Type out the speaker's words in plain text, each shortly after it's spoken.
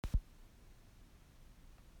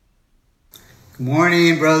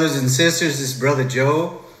Morning, brothers and sisters. This is Brother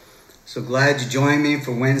Joe. So glad you joined me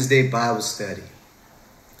for Wednesday Bible study.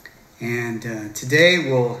 And today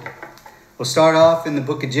we'll start off in the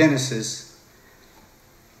book of Genesis,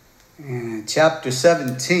 and chapter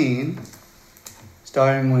 17,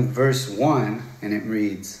 starting with verse 1, and it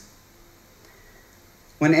reads,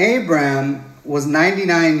 When Abram was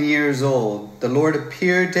 99 years old, the Lord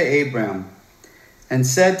appeared to Abram and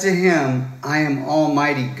said to him, I am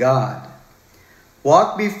Almighty God.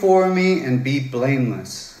 Walk before me and be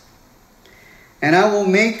blameless. And I will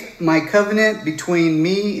make my covenant between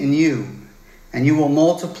me and you will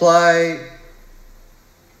multiply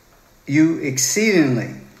you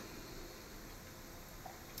exceedingly.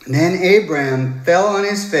 Then Abram fell on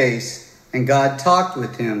his face, and God talked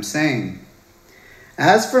with him, saying,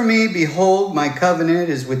 As for me, behold, my covenant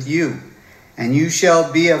is with you, and you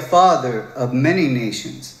shall be a father of many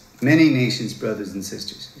nations. Many nations, brothers and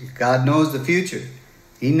sisters. God knows the future.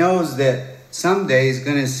 He knows that someday he's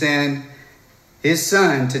going to send his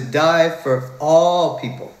son to die for all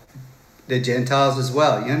people, the Gentiles as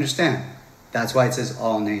well. You understand? That's why it says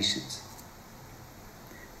all nations.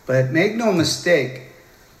 But make no mistake,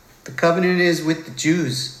 the covenant is with the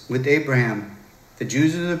Jews, with Abraham. The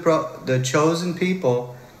Jews are the chosen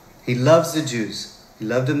people. He loves the Jews. He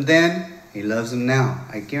loved them then. He loves them now.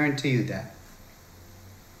 I guarantee you that.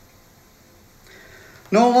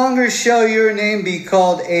 No longer shall your name be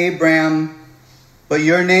called Abram, but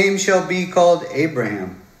your name shall be called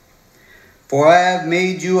Abraham. For I have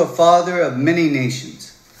made you a father of many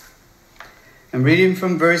nations. I'm reading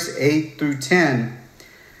from verse 8 through 10.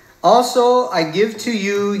 Also I give to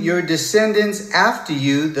you your descendants after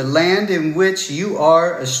you the land in which you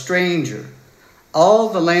are a stranger, all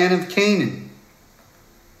the land of Canaan,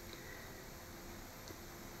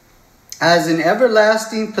 as an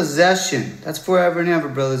everlasting possession. That's forever and ever,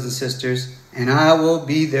 brothers and sisters. And I will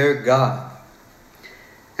be their God.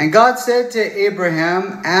 And God said to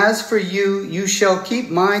Abraham, As for you, you shall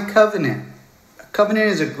keep my covenant. A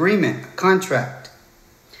covenant is agreement, a contract.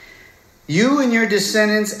 You and your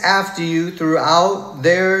descendants after you throughout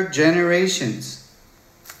their generations.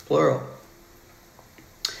 Plural.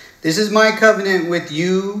 This is my covenant with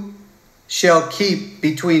you shall keep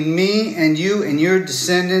between me and your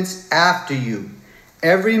descendants after you.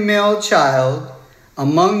 Every male child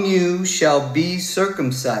among you shall be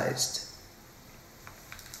circumcised.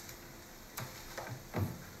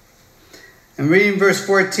 And reading verse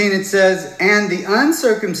 14, it says, And the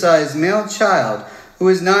uncircumcised male child who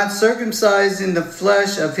is not circumcised in the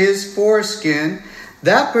flesh of his foreskin,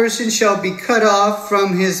 that person shall be cut off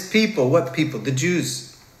from his people. What people? The Jews.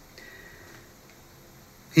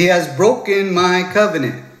 He has broken my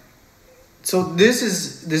covenant. So this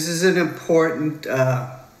is an important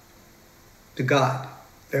to God.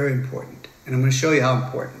 Very important. And I'm going to show you how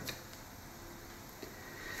important.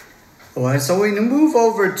 All right, so we move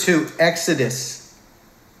over to Exodus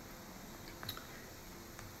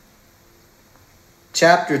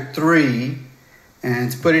chapter 3. And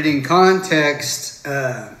to put it in context,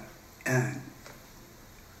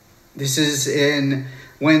 this is in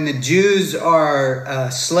when the Jews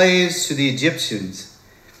are slaves to the Egyptians,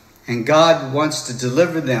 and God wants to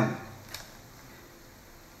deliver them.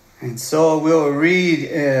 And so we'll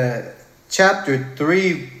read chapter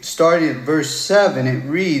 3, starting at verse 7. It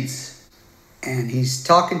reads, and he's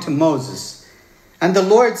talking to Moses. And the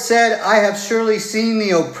Lord said, I have surely seen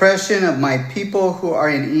the oppression of my people who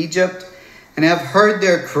are in Egypt, and have heard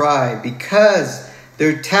their cry, because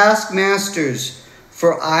they're taskmasters,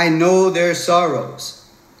 for I know their sorrows.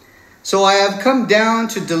 So I have come down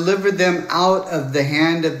to deliver them out of the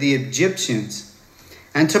hand of the Egyptians,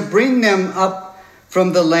 and to bring them up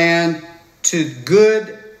from the land to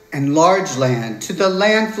good and large land, to the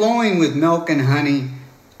land flowing with milk and honey,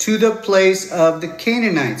 to the place of the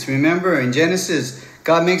Canaanites. Remember, in Genesis,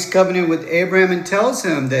 God makes covenant with Abraham and tells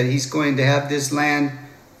him that he's going to have this land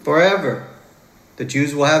forever. The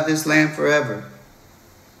Jews will have this land forever.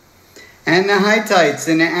 And the Hittites,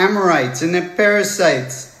 and the Amorites, and the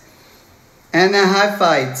Perizzites, and the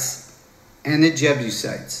Hiphites, and the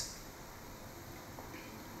Jebusites.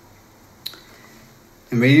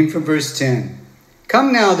 I'm reading from verse 10.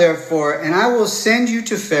 Come now, therefore, and I will send you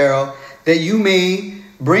to Pharaoh, that you may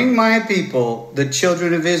bring my people, the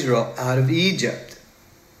children of Israel, out of Egypt.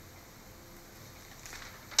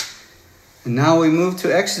 And now we move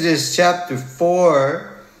to Exodus chapter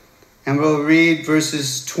 4, and we'll read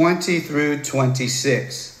verses 20 through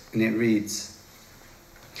 26. And it reads,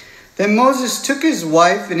 Then Moses took his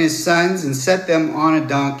wife and his sons and set them on a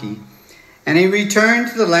donkey, and he returned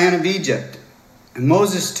to the land of Egypt. And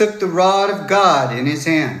Moses took the rod of God in his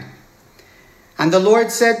hand. And the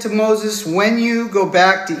Lord said to Moses, when you go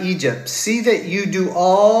back to Egypt, see that you do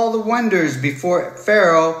all the wonders before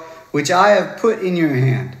Pharaoh, which I have put in your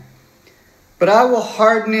hand. But I will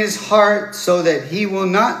harden his heart so that he will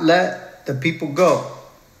not let the people go.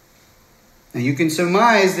 Now you can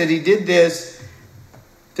surmise that he did this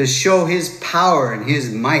to show his power and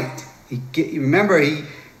his might. Remember,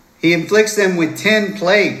 he inflicts them with 10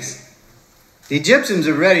 plagues. The Egyptians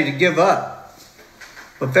are ready to give up,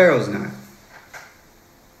 but Pharaoh's not.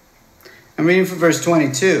 I'm reading from verse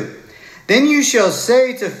 22. Then you shall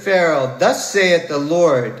say to Pharaoh, thus saith the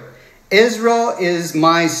Lord, Israel is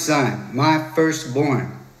my son, my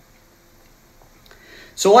firstborn.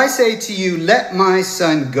 So I say to you, let my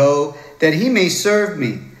son go, that he may serve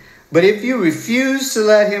me. But if you refuse to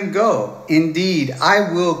let him go, indeed,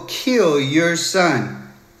 I will kill your son,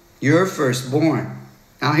 your firstborn.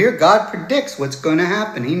 Now here God predicts what's going to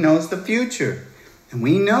happen. He knows the future. And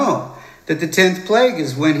we know that the 10th plague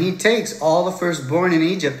is when he takes all the firstborn in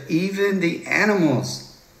Egypt, even the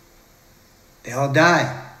animals. They all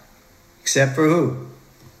die. Except for who?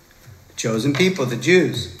 The chosen people, the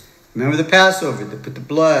Jews. Remember the Passover. They put the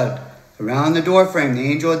blood around the doorframe. The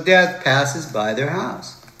angel of death passes by their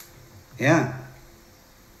house. Yeah.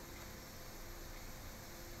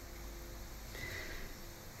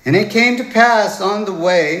 And it came to pass on the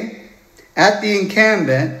way at the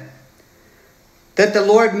encampment that the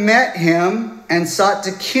Lord met him and sought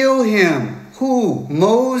to kill him. Who?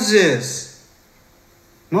 Moses.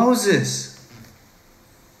 Moses.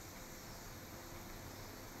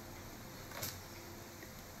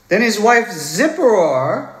 Then his wife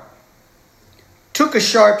Zipporah took a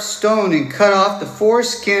sharp stone and cut off the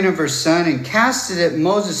foreskin of her son and cast it at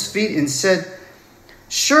Moses' feet and said,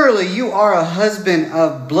 surely you are a husband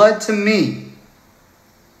of blood to me.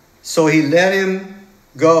 So he let him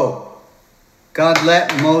go. God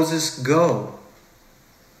let Moses go.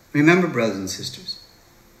 Remember, brothers and sisters,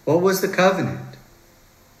 what was the covenant?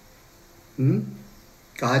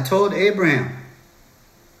 God told Abraham,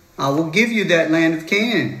 I will give you that land of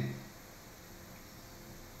Canaan.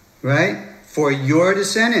 Right? For your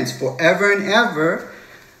descendants, forever and ever.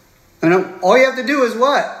 And all you have to do is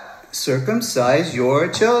what? Circumcise your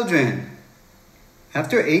children.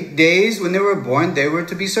 After 8 days when they were born, they were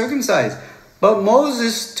to be circumcised. But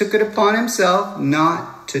Moses took it upon himself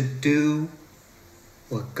not to do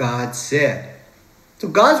what God said. So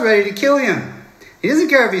God's ready to kill him. He doesn't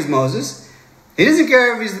care if he's Moses. He doesn't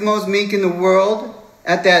care if he's the most meek in the world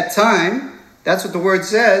at that time. That's what the word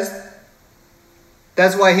says.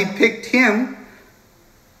 That's why he picked him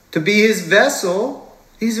to be his vessel.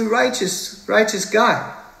 He's a righteous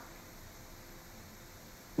guy.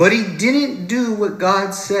 But he didn't do what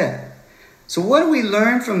God said. So what do we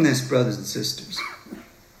learn from this, brothers and sisters?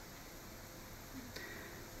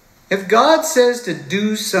 If God says to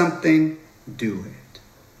do something, do it.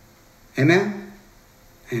 Amen?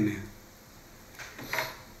 Amen.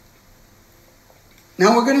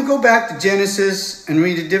 Now we're going to go back to Genesis and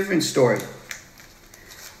read a different story.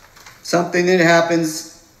 Something that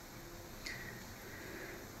happens.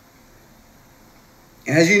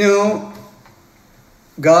 As you know,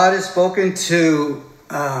 God has spoken to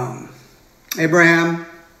Abraham.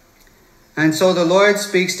 And so the Lord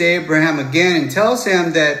speaks to Abraham again and tells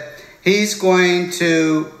him that he's going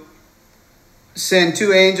to send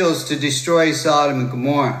 2 angels to destroy Sodom and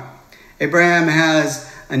Gomorrah. Abraham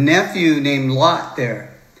has a nephew named Lot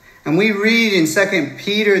there. And we read in 2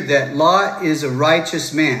 Peter that Lot is a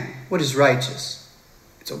righteous man. What is righteous?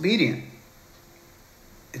 It's obedient.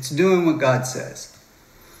 It's doing what God says.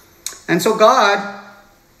 And so God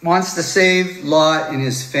wants to save Lot and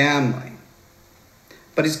his family.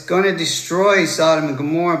 But he's going to destroy Sodom and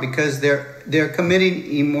Gomorrah because they're committing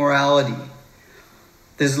immorality.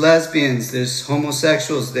 There's lesbians, there's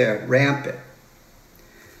homosexuals there, rampant.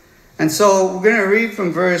 And so we're going to read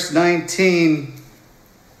from verse 19.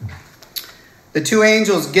 The 2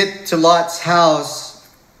 angels get to Lot's house.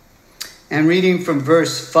 And reading from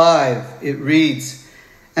verse 5, it reads,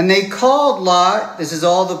 and they called Lot, this is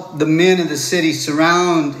all the men of the city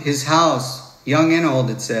surround his house, young and old,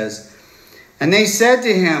 it says. And they said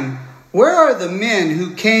to him, where are the men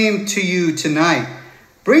who came to you tonight?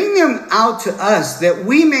 Bring them out to us that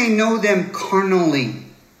we may know them carnally.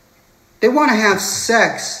 They want to have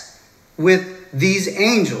sex with these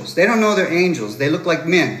angels. They don't know they're angels. They look like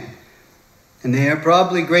men. And they are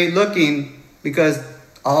probably great looking because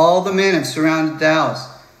all the men have surrounded the house.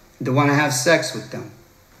 They want to have sex with them.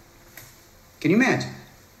 Can you imagine?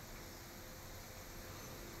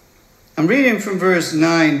 I'm reading from verse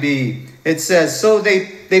 9b. It says, so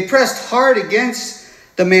they pressed hard against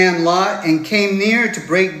the man Lot and came near to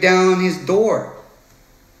break down his door.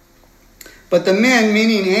 But the men,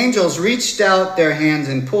 meaning angels, reached out their hands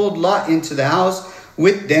and pulled Lot into the house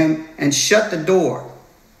with them and shut the door.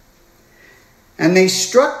 And they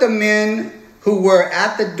struck the men who were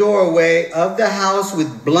at the doorway of the house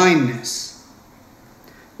with blindness,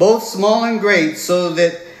 both small and great, so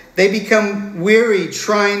that they become weary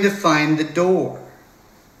trying to find the door.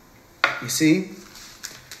 You see?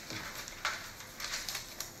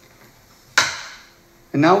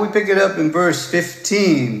 And now we pick it up in verse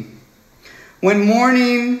 15. When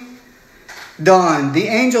morning dawned, the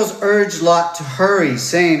angels urged Lot to hurry,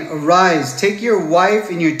 saying, "Arise, take your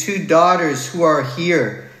wife and your 2 daughters who are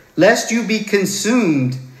here, lest you be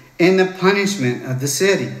consumed in the punishment of the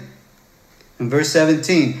city." In verse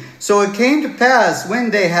 17, so it came to pass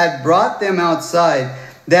when they had brought them outside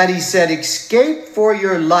that he said, "Escape for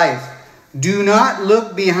your life. Do not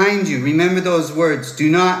look behind you." Remember those words. Do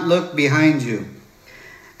not look behind you.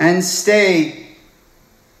 "And stay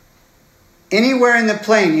anywhere in the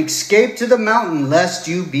plain. Escape to the mountain, lest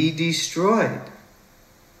you be destroyed."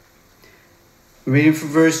 Reading from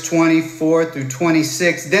verse 24 through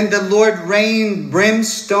 26. Then the Lord rained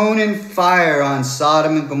brimstone and fire on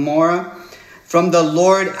Sodom and Gomorrah from the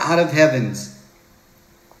Lord out of heavens.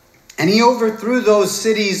 And he overthrew those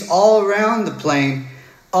cities all around the plain,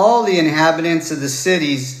 all the inhabitants of the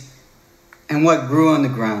cities, and what grew on the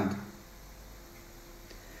ground.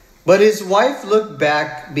 But his wife looked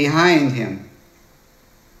back behind him,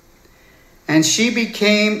 and she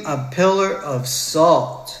became a pillar of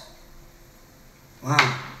salt.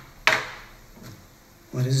 Wow.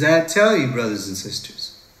 What does that tell you, brothers and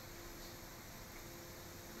sisters?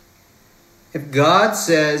 If God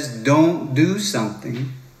says don't do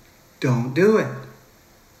something, don't do it.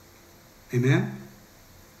 Amen?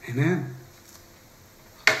 Amen.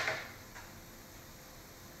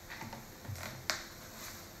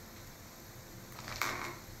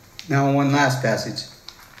 Now one last passage.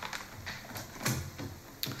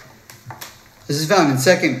 This is found in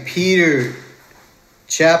 2 Peter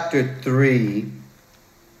chapter 3.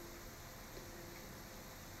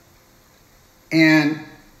 And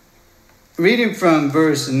reading from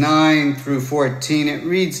verse 9 through 14, it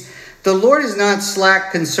reads, "The Lord is not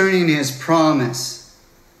slack concerning his promise,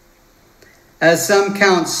 as some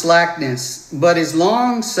count slackness, but is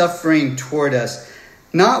long-suffering toward us,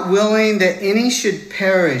 not willing that any should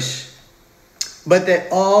perish, but that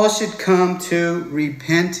all should come to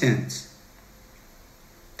repentance."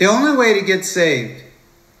 The only way to get saved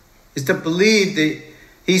is to believe that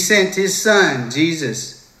he sent his son,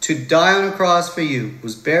 Jesus, to die on a cross for you,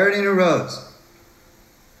 was buried and arose.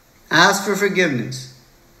 Ask for forgiveness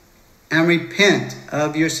and repent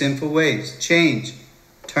of your sinful ways. Change.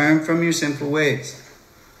 Turn from your sinful ways.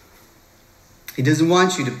 He doesn't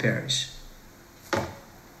want you to perish.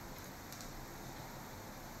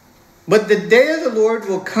 But the day of the Lord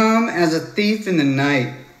will come as a thief in the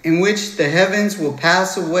night, in which the heavens will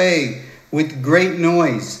pass away with great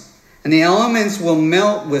noise, and the elements will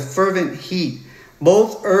melt with fervent heat.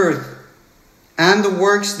 Both earth and the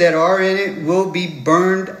works that are in it will be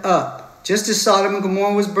burned up. Just as Sodom and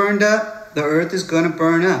Gomorrah was burned up, the earth is going to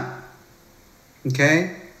burn up.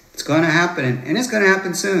 Okay? It's going to happen, and it's going to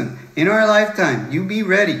happen soon. In our lifetime, you be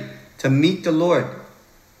ready to meet the Lord.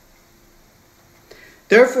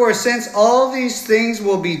 Therefore, since all these things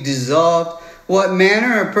will be dissolved, what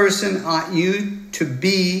manner of person ought you to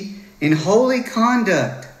be in holy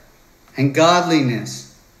conduct and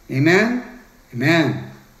godliness? Amen?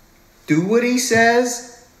 Amen. Do what he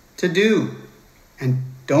says to do, and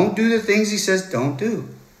don't do the things he says don't do.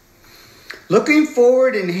 Looking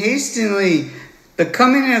forward and hastily the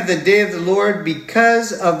coming of the day of the Lord,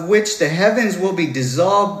 because of which the heavens will be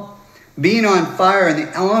dissolved, being on fire, and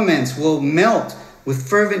the elements will melt with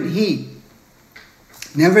fervent heat.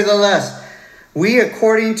 Nevertheless, we,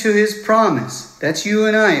 according to his promise, that's you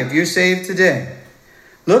and I, if you're saved today,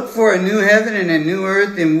 look for a new heaven and a new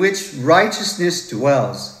earth in which righteousness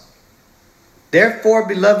dwells. Therefore,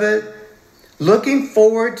 beloved, looking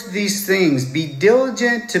forward to these things, be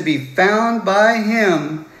diligent to be found by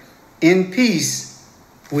him in peace,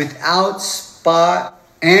 without spot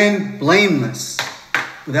and blameless.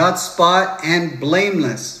 Without spot and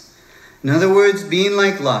blameless. In other words, being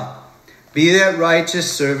like Lot. Be that righteous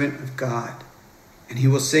servant of God, and he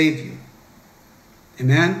will save you.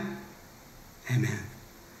 Amen? Amen.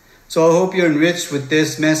 So I hope you're enriched with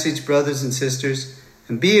this message, brothers and sisters,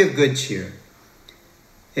 and be of good cheer.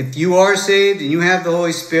 If you are saved and you have the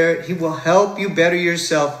Holy Spirit, he will help you better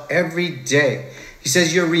yourself every day. He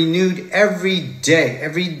says you're renewed every day.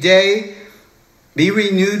 Every day, be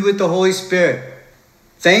renewed with the Holy Spirit.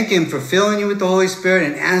 Thank Him for filling you with the Holy Spirit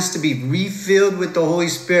and ask to be refilled with the Holy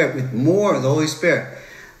Spirit, with more of the Holy Spirit.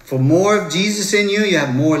 For more of Jesus in you, you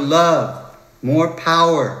have more love, more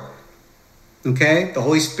power. Okay? The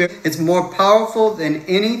Holy Spirit, it's more powerful than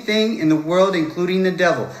anything in the world, including the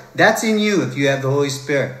devil. That's in you if you have the Holy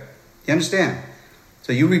Spirit. You understand?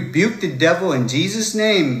 So you rebuke the devil in Jesus'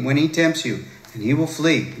 name when he tempts you, and he will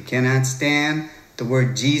flee. You cannot stand the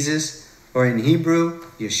word Jesus, or in Hebrew,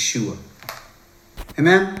 Yeshua.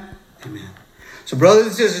 Amen? Amen. So brothers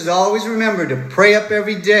and sisters, always remember to pray up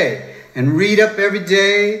every day and read up every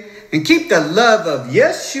day and keep the love of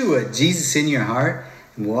Yeshua, Jesus, in your heart.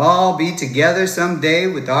 And we'll all be together someday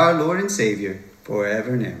with our Lord and Savior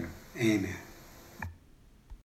forever and ever. Amen.